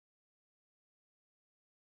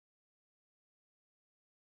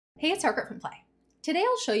Hey, it's Margaret from Play. Today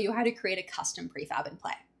I'll show you how to create a custom prefab in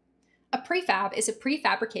Play. A prefab is a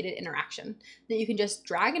prefabricated interaction that you can just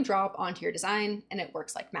drag and drop onto your design and it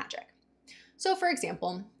works like magic. So for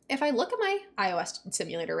example, if I look at my iOS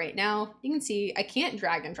simulator right now, you can see I can't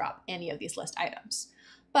drag and drop any of these list items.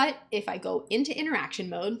 But if I go into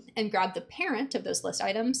interaction mode and grab the parent of those list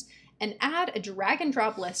items and add a drag and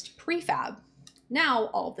drop list prefab,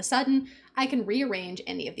 now all of a sudden I can rearrange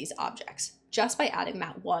any of these objects just by adding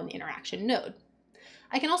that one interaction node.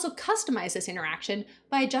 I can also customize this interaction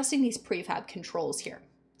by adjusting these prefab controls here.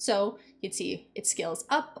 So you'd see it scales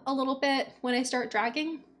up a little bit when I start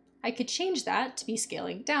dragging. I could change that to be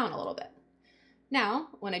scaling down a little bit. Now,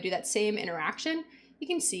 when I do that same interaction, you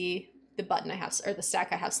can see the button I have, or the stack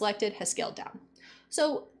I have selected has scaled down.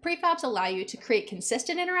 So prefabs allow you to create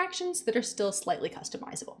consistent interactions that are still slightly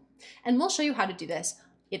customizable. And we'll show you how to do this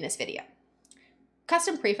in this video.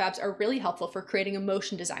 Custom prefabs are really helpful for creating a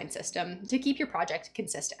motion design system to keep your project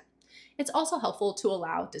consistent. It's also helpful to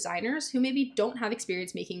allow designers who maybe don't have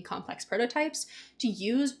experience making complex prototypes to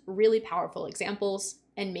use really powerful examples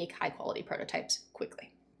and make high quality prototypes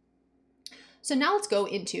quickly. So now let's go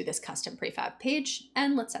into this custom prefab page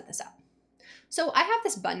and let's set this up. So I have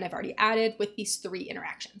this button I've already added with these three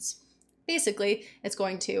interactions. Basically, it's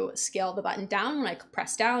going to scale the button down when I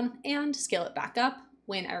press down and scale it back up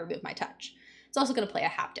when I remove my touch. It's also going to play a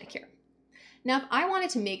haptic here. Now, if I wanted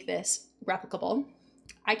to make this replicable,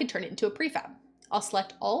 I could turn it into a prefab. I'll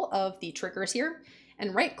select all of the triggers here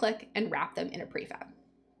and right click and wrap them in a prefab.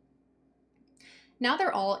 Now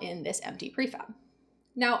they're all in this empty prefab.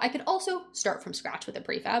 Now I could also start from scratch with a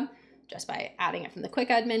prefab just by adding it from the quick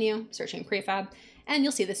add menu, searching prefab, and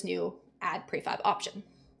you'll see this new add prefab option.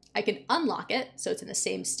 I can unlock it so it's in the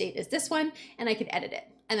same state as this one, and I can edit it.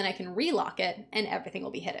 And then I can relock it and everything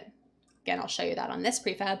will be hidden. Again, I'll show you that on this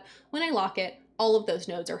prefab. When I lock it, all of those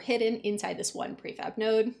nodes are hidden inside this one prefab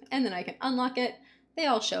node, and then I can unlock it, they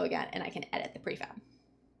all show again, and I can edit the prefab.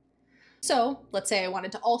 So let's say I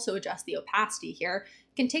wanted to also adjust the opacity here.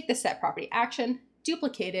 I can take the set property action,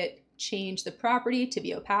 duplicate it, change the property to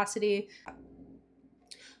be opacity.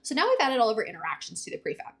 So now we've added all of our interactions to the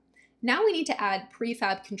prefab. Now we need to add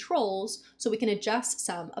prefab controls so we can adjust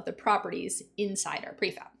some of the properties inside our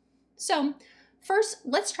prefab. So first,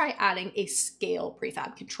 let's try adding a scale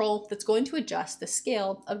prefab control that's going to adjust the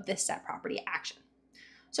scale of this set property action.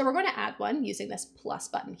 So we're going to add one using this plus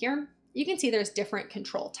button here. You can see there's different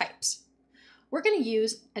control types. We're going to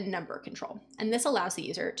use a number control, and this allows the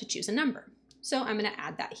user to choose a number. So I'm going to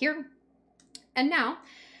add that here. And now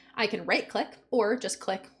I can right click or just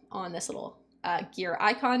click on this little gear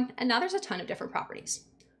icon, and now there's a ton of different properties.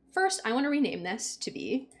 First, I want to rename this to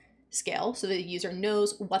be scale so the user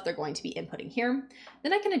knows what they're going to be inputting here.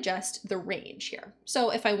 Then I can adjust the range here.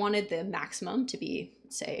 So if I wanted the maximum to be,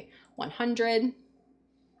 say, 100,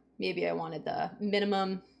 maybe I wanted the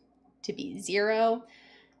minimum to be 0,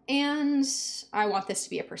 and I want this to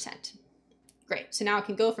be a percent. Great, so now I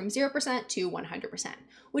can go from 0% to 100%,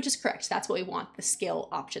 which is correct. That's what we want the scale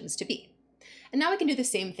options to be. And now we can do the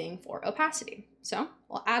same thing for opacity. So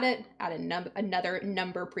we'll add another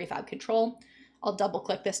number prefab control. I'll double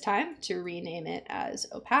click this time to rename it as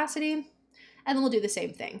opacity. And then we'll do the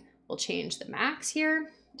same thing. We'll change the max here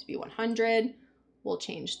to be 100. We'll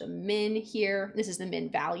change the min here. This is the min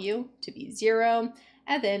value to be 0.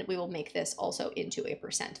 And then we will make this also into a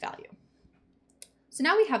percent value. So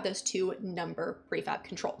now we have those two number prefab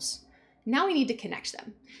controls. Now we need to connect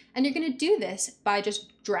them. And you're going to do this by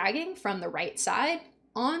just dragging from the right side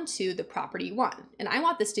onto the property you want. And I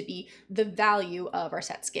want this to be the value of our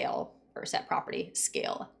set scale or set property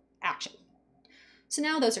scale action. So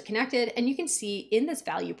now those are connected, and you can see in this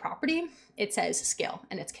value property, it says scale,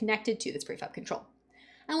 and it's connected to this prefab control.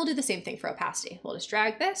 And we'll do the same thing for opacity. We'll just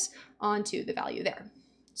drag this onto the value there.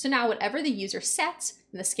 So now whatever the user sets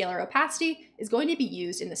in the scale or opacity is going to be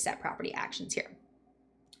used in the set property actions here.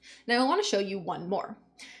 Now I want to show you one more.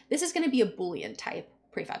 This is going to be a Boolean type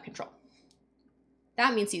prefab control.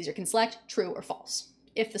 That means the user can select true or false.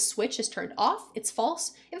 If the switch is turned off, it's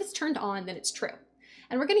false. If it's turned on, then it's true.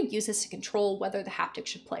 And we're going to use this to control whether the haptic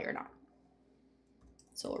should play or not.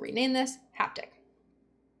 So we'll rename this haptic.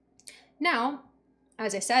 Now,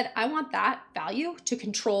 as I said, I want that value to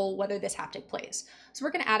control whether this haptic plays. So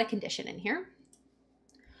we're going to add a condition in here.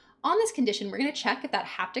 On this condition, we're going to check if that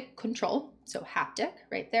haptic control, so haptic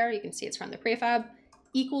right there, you can see it's from the prefab,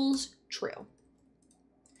 equals true.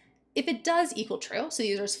 If it does equal true, so the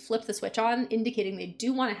users flip the switch on, indicating they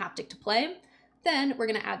do want a haptic to play, then we're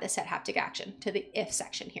going to add the set haptic action to the if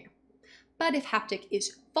section here. But if haptic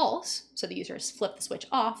is false, so the users flip the switch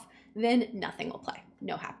off, then nothing will play,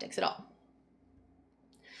 no haptics at all.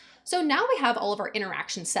 So now we have all of our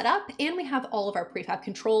interactions set up and we have all of our prefab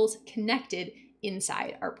controls connected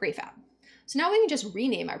inside our prefab. So now we can just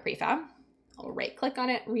rename our prefab. I'll right click on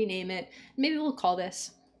it, rename it. Maybe we'll call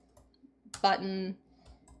this button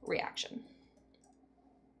reaction.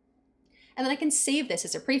 And then I can save this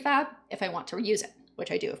as a prefab if I want to reuse it, which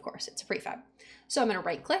I do, of course, it's a prefab. So I'm gonna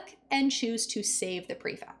right click and choose to save the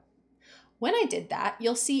prefab. When I did that,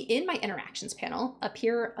 you'll see in my interactions panel up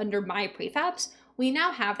here under my prefabs, we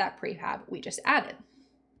now have that prefab we just added.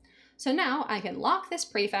 So now I can lock this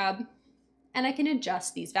prefab and I can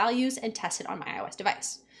adjust these values and test it on my iOS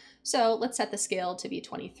device. So let's set the scale to be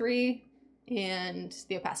 23 and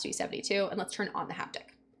the opacity 72, and let's turn on the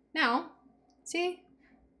haptic. Now, see,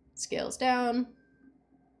 scales down,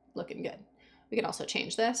 looking good. We can also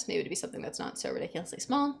change this, maybe to be something that's not so ridiculously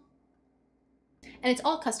small. And it's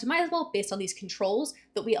all customizable based on these controls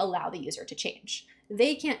that we allow the user to change.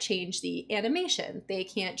 They can't change the animation. They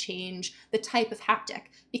can't change the type of haptic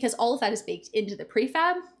because all of that is baked into the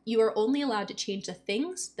prefab. You are only allowed to change the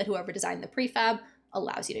things that whoever designed the prefab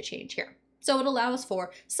allows you to change here. So it allows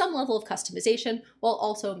for some level of customization while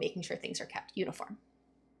also making sure things are kept uniform.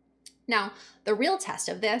 Now, the real test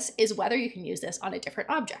of this is whether you can use this on a different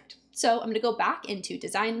object. So I'm going to go back into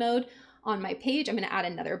design mode. On my page, I'm going to add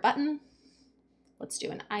another button. Let's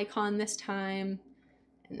do an icon this time,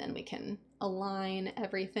 and then we can align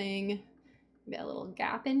everything. Maybe a little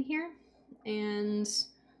gap in here, and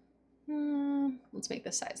let's make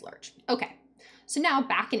this size large. Okay, so now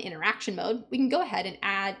back in interaction mode, we can go ahead and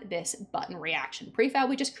add this button reaction prefab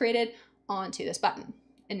we just created onto this button.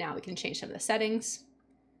 And now we can change some of the settings.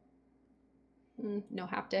 No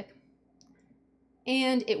haptic.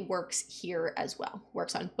 And it works here as well,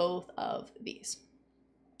 works on both of these.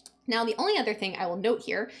 Now, the only other thing I will note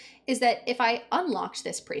here is that if I unlocked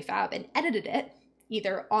this prefab and edited it,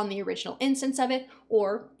 either on the original instance of it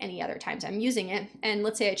or any other times I'm using it, and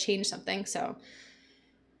let's say I change something, so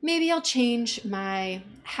maybe I'll change my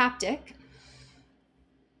haptic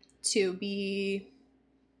to be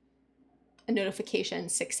a notification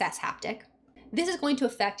success haptic. This is going to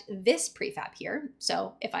affect this prefab here.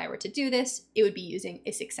 So if I were to do this, it would be using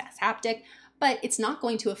a success haptic, but it's not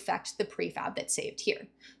going to affect the prefab that's saved here.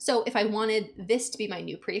 So if I wanted this to be my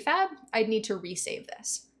new prefab, I'd need to resave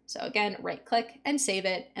this. So again, right click and save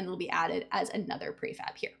it, and it'll be added as another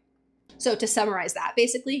prefab here. So to summarize that,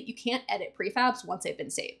 basically, you can't edit prefabs once they've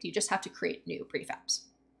been saved. You just have to create new prefabs.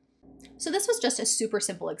 So this was just a super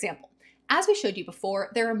simple example. As we showed you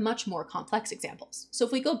before, there are much more complex examples. So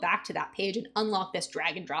if we go back to that page and unlock this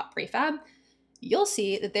drag and drop prefab, you'll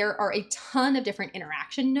see that there are a ton of different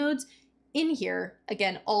interaction nodes in here,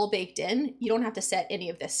 again, all baked in. You don't have to set any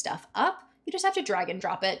of this stuff up. You just have to drag and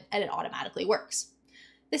drop it and it automatically works.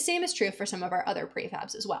 The same is true for some of our other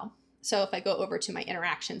prefabs as well. So if I go over to my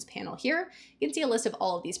interactions panel here, you can see a list of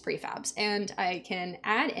all of these prefabs and I can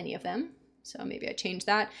add any of them. So maybe I change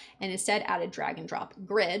that and instead add a drag and drop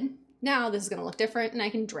grid. Now this is going to look different and I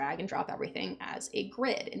can drag and drop everything as a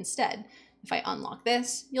grid instead. If I unlock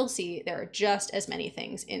this, you'll see there are just as many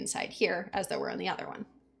things inside here as there were in the other one.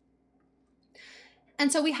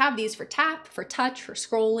 And so we have these for tap, for touch, for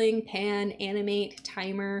scrolling, pan, animate,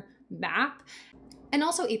 timer, map, and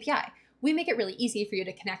also API. We make it really easy for you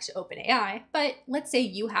to connect to OpenAI, but let's say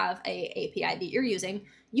you have an API that you're using,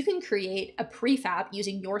 you can create a prefab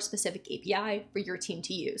using your specific API for your team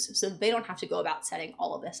to use, so they don't have to go about setting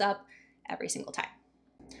all of this up every single time.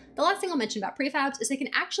 The last thing I'll mention about prefabs is they can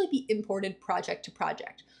actually be imported project to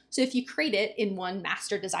project. So if you create it in one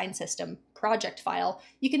master design system project file,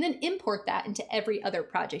 you can then import that into every other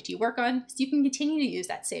project you work on, so you can continue to use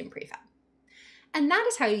that same prefab. And that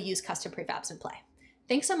is how you use custom prefabs in Play.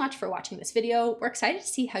 Thanks so much for watching this video. We're excited to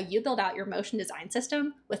see how you build out your motion design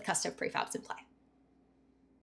system with custom prefabs in Play.